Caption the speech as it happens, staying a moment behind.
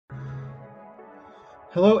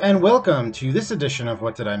Hello and welcome to this edition of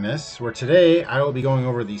What Did I Miss, where today I will be going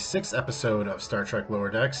over the 6th episode of Star Trek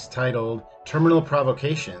Lower Decks titled Terminal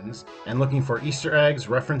Provocations and looking for Easter eggs,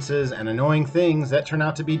 references, and annoying things that turn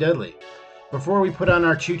out to be deadly. Before we put on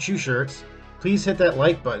our choo-choo shirts, please hit that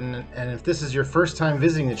like button, and if this is your first time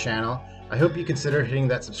visiting the channel, I hope you consider hitting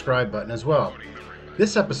that subscribe button as well.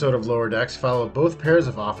 This episode of Lower Decks followed both pairs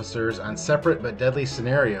of officers on separate but deadly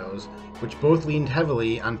scenarios, which both leaned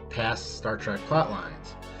heavily on past Star Trek plotlines.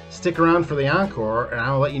 Stick around for the encore, and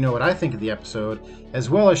I will let you know what I think of the episode, as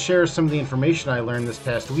well as share some of the information I learned this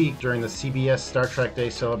past week during the CBS Star Trek Day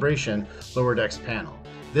celebration Lower Decks panel.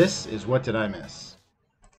 This is What Did I Miss?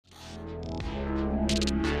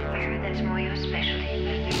 That's more your specialty.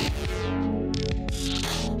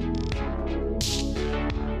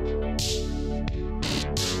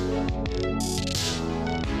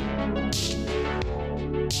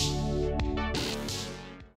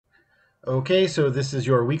 Okay, so this is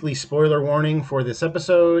your weekly spoiler warning for this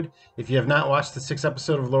episode. If you have not watched the 6th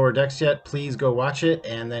episode of Lower Decks yet, please go watch it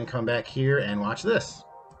and then come back here and watch this.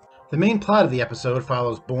 The main plot of the episode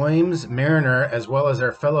follows Boymes, Mariner, as well as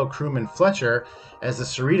their fellow crewman Fletcher as the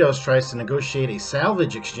Cerritos tries to negotiate a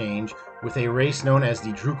salvage exchange with a race known as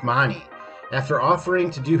the Drukmani. After offering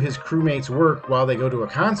to do his crewmates' work while they go to a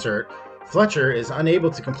concert, Fletcher is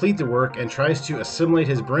unable to complete the work and tries to assimilate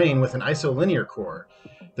his brain with an isolinear core.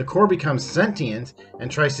 The core becomes sentient and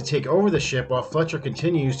tries to take over the ship while Fletcher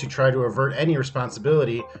continues to try to avert any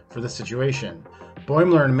responsibility for the situation.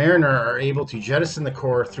 Boimler and Mariner are able to jettison the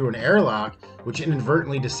core through an airlock, which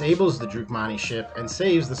inadvertently disables the Drukmani ship and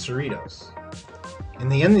saves the Cerritos. In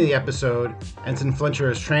the end of the episode, Ensign Fletcher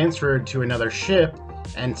is transferred to another ship,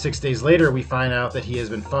 and 6 days later we find out that he has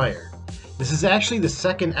been fired. This is actually the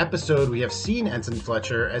second episode we have seen Ensign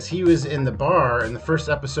Fletcher, as he was in the bar in the first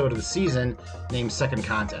episode of the season named Second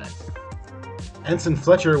Contact. Ensign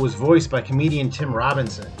Fletcher was voiced by comedian Tim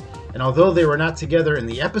Robinson, and although they were not together in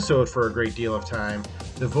the episode for a great deal of time,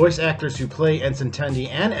 the voice actors who play Ensign Tendi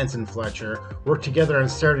and Ensign Fletcher worked together on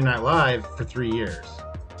Saturday Night Live for 3 years.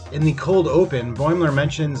 In the cold open, Boimler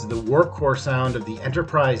mentions the warp core sound of the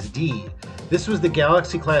Enterprise D. This was the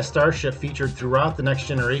Galaxy-class starship featured throughout the Next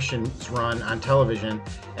Generation's run on television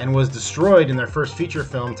and was destroyed in their first feature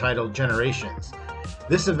film titled Generations.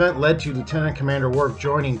 This event led to Lieutenant Commander Worf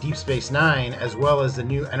joining Deep Space Nine, as well as the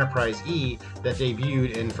new Enterprise E that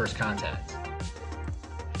debuted in First Contact.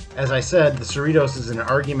 As I said, the Cerritos is in an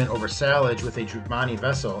argument over salvage with a Drukmani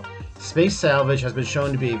vessel. Space salvage has been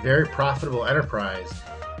shown to be a very profitable enterprise,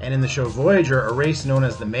 and in the show Voyager, a race known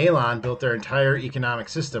as the Malon built their entire economic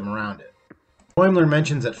system around it. Boimler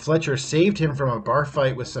mentions that Fletcher saved him from a bar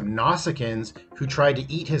fight with some Nausicaans who tried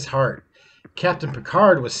to eat his heart. Captain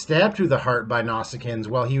Picard was stabbed through the heart by Nausicaans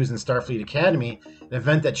while he was in Starfleet Academy, an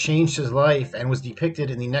event that changed his life and was depicted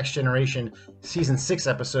in the Next Generation Season 6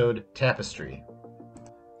 episode Tapestry.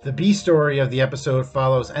 The B story of the episode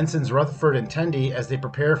follows Ensigns Rutherford and Tendi as they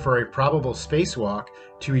prepare for a probable spacewalk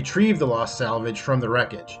to retrieve the lost salvage from the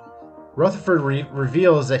wreckage. Rutherford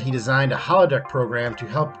reveals that he designed a holodeck program to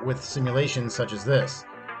help with simulations such as this.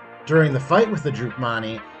 During the fight with the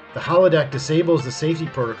Drukmani, the holodeck disables the safety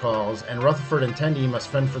protocols, and Rutherford and Tendi must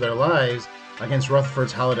fend for their lives against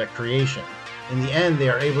Rutherford's holodeck creation. In the end, they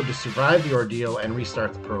are able to survive the ordeal and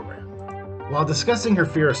restart the program. While discussing her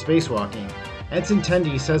fear of spacewalking, Ensign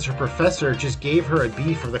Tendi says her professor just gave her a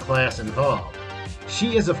B for the class involved.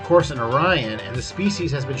 She is of course an Orion, and the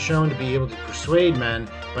species has been shown to be able to persuade men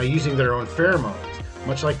by using their own pheromones,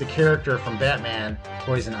 much like the character from Batman,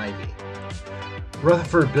 Poison Ivy.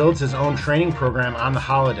 Rutherford builds his own training program on the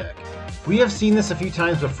holodeck. We have seen this a few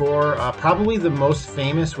times before. Probably the most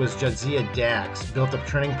famous was Jadzia Dax, built a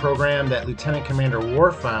training program that Lieutenant Commander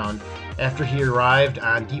Worf found after he arrived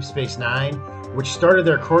on Deep Space Nine, which started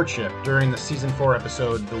their courtship during the Season 4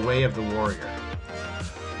 episode The Way of the Warrior.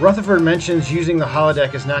 Rutherford mentions using the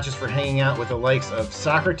holodeck is not just for hanging out with the likes of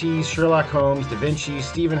Socrates, Sherlock Holmes, Da Vinci,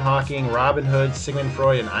 Stephen Hawking, Robin Hood, Sigmund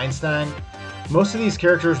Freud, and Einstein. Most of these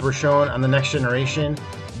characters were shown on The Next Generation,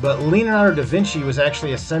 but Leonardo da Vinci was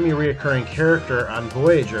actually a semi-reoccurring character on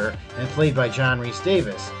Voyager and played by John Rhys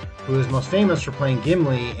Davis, who is most famous for playing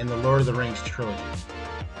Gimli in the Lord of the Rings trilogy.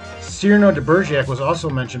 Cyrano de Bergerac was also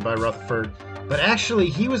mentioned by Rutherford, but actually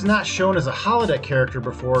he was not shown as a holodeck character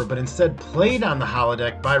before, but instead played on the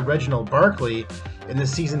holodeck by Reginald Barclay in the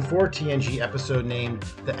Season 4 TNG episode named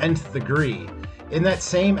The Nth Degree. In that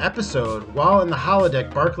same episode, while in the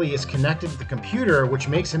holodeck, Barclay is connected to the computer, which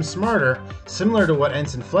makes him smarter, similar to what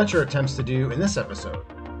Ensign Fletcher attempts to do in this episode.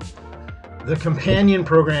 The companion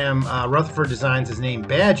program Rutherford designs is named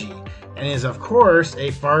Badgie, and is of course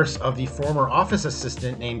a farce of the former office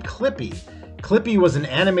assistant named Clippy. Clippy was an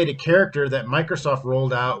animated character that Microsoft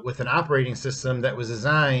rolled out with an operating system that was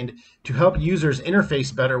designed to help users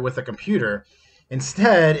interface better with a computer.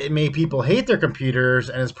 Instead, it made people hate their computers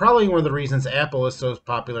and is probably one of the reasons Apple is so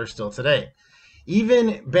popular still today.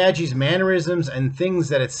 Even Badgie's mannerisms and things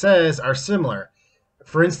that it says are similar.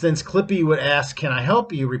 For instance, Clippy would ask, "Can I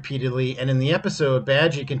help you?" repeatedly, and in the episode,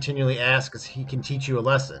 Badgie continually asks, "He can teach you a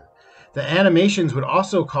lesson." The animations would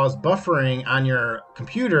also cause buffering on your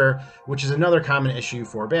computer, which is another common issue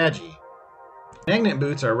for Badgie. Magnet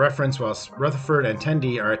boots are referenced while Rutherford and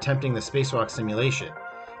Tendi are attempting the spacewalk simulation.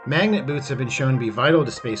 Magnet boots have been shown to be vital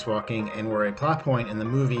to spacewalking and were a plot point in the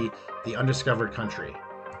movie The Undiscovered Country.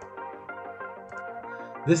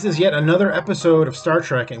 This is yet another episode of Star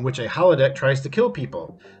Trek in which a holodeck tries to kill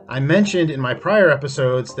people. I mentioned in my prior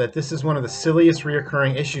episodes that this is one of the silliest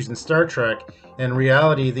recurring issues in Star Trek, and in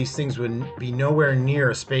reality these things would be nowhere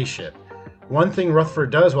near a spaceship. One thing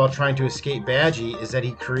Rutherford does while trying to escape Badgie is that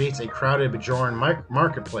he creates a crowded Bajoran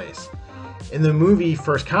marketplace. In the movie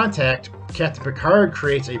First Contact, Captain Picard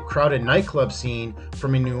creates a crowded nightclub scene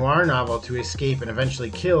from a noir novel to escape and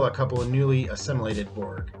eventually kill a couple of newly assimilated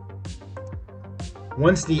Borg.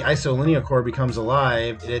 Once the isolineal core becomes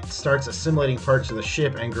alive, it starts assimilating parts of the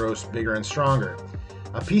ship and grows bigger and stronger.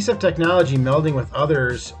 A piece of technology melding with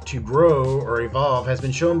others to grow or evolve has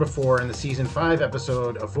been shown before in the Season 5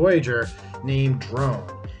 episode of Voyager named Drone,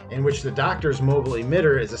 in which the Doctor's mobile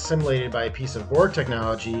emitter is assimilated by a piece of Borg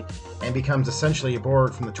technology and becomes essentially a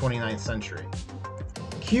Borg from the 29th century.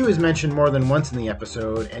 Q is mentioned more than once in the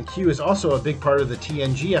episode, and Q is also a big part of the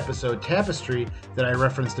TNG episode Tapestry that I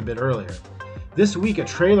referenced a bit earlier. This week, a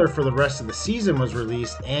trailer for the rest of the season was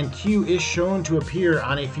released, and Q is shown to appear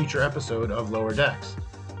on a future episode of Lower Decks.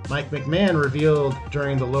 Mike McMahon revealed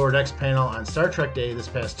during the Lower Decks panel on Star Trek Day this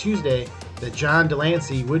past Tuesday that John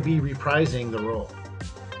Delancey would be reprising the role.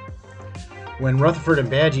 When Rutherford and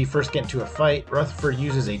Badgie first get into a fight, Rutherford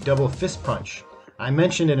uses a double fist punch. I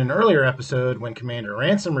mentioned in an earlier episode, when Commander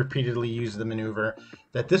Ransom repeatedly used the maneuver,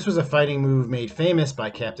 that this was a fighting move made famous by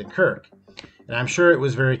Captain Kirk. And I'm sure it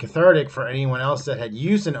was very cathartic for anyone else that had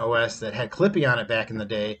used an OS that had Clippy on it back in the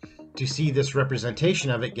day to see this representation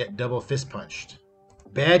of it get double fist punched.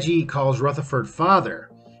 Badgie calls Rutherford father.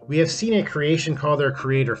 We have seen a creation call their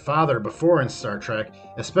creator father before in Star Trek,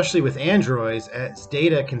 especially with androids, as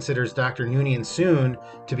Data considers Dr. Noonien Soon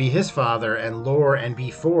to be his father and Lore and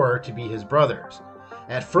B4 to be his brothers.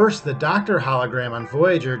 At first, the Doctor hologram on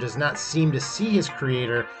Voyager does not seem to see his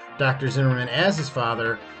creator, Dr. Zimmerman, as his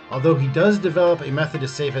father, although he does develop a method to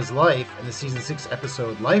save his life in the Season 6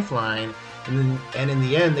 episode Lifeline, and in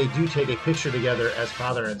the end they do take a picture together as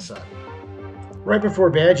father and son. Right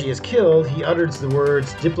before Badgie is killed, he utters the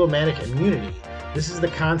words diplomatic immunity. This is the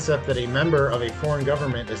concept that a member of a foreign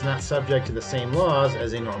government is not subject to the same laws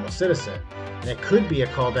as a normal citizen, and it could be a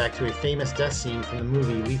callback to a famous death scene from the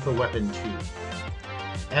movie Lethal Weapon 2.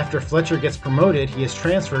 After Fletcher gets promoted, he is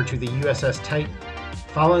transferred to the USS Titan.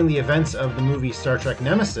 Following the events of the movie Star Trek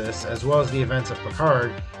Nemesis, as well as the events of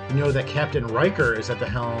Picard, we know that Captain Riker is at the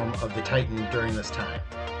helm of the Titan during this time.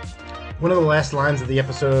 One of the last lines of the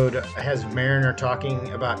episode has Mariner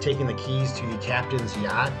talking about taking the keys to the captain's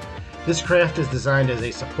yacht. This craft is designed as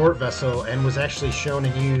a support vessel and was actually shown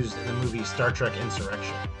and used in the movie Star Trek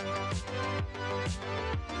Insurrection.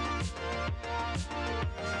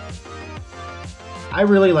 I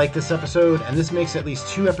really like this episode, and this makes at least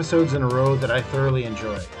 2 episodes in a row that I thoroughly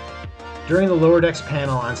enjoy. During the Lower Decks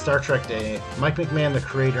panel on Star Trek Day, Mike McMahon, the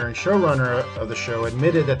creator and showrunner of the show,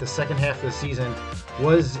 admitted that the second half of the season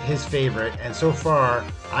was his favorite, and so far,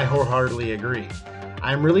 I wholeheartedly agree.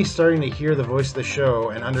 I'm really starting to hear the voice of the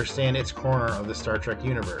show and understand its corner of the Star Trek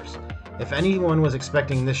universe. If anyone was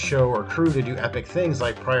expecting this show or crew to do epic things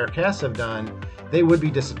like prior casts have done, they would be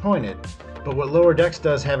disappointed. But what Lower Decks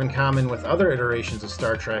does have in common with other iterations of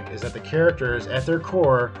Star Trek is that the characters, at their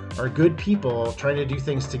core, are good people trying to do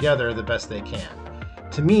things together the best they can.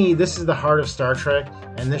 To me, this is the heart of Star Trek,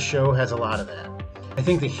 and this show has a lot of that. I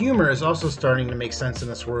think the humor is also starting to make sense in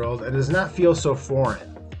this world and does not feel so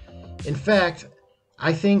foreign. In fact,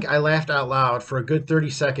 I think I laughed out loud for a good 30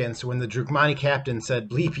 seconds when the Drukmani captain said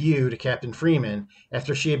 "bleep you" to Captain Freeman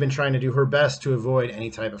after she had been trying to do her best to avoid any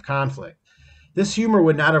type of conflict. This humor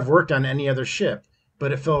would not have worked on any other ship,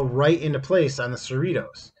 but it fell right into place on the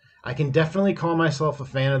Cerritos. I can definitely call myself a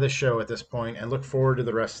fan of this show at this point and look forward to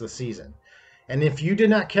the rest of the season. And if you did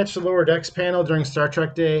not catch the Lower Decks panel during Star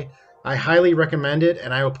Trek Day, I highly recommend it,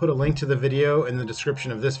 and I will put a link to the video in the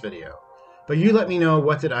description of this video. But you let me know,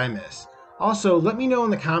 what did I miss? Also, let me know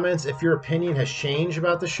in the comments if your opinion has changed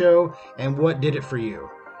about the show and what did it for you.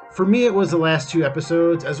 For me, it was the last 2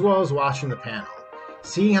 episodes as well as watching the panel.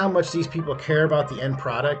 Seeing how much these people care about the end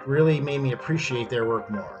product really made me appreciate their work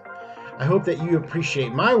more. I hope that you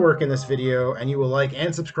appreciate my work in this video and you will like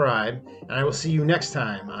and subscribe, and I will see you next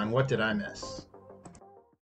time on What Did I Miss?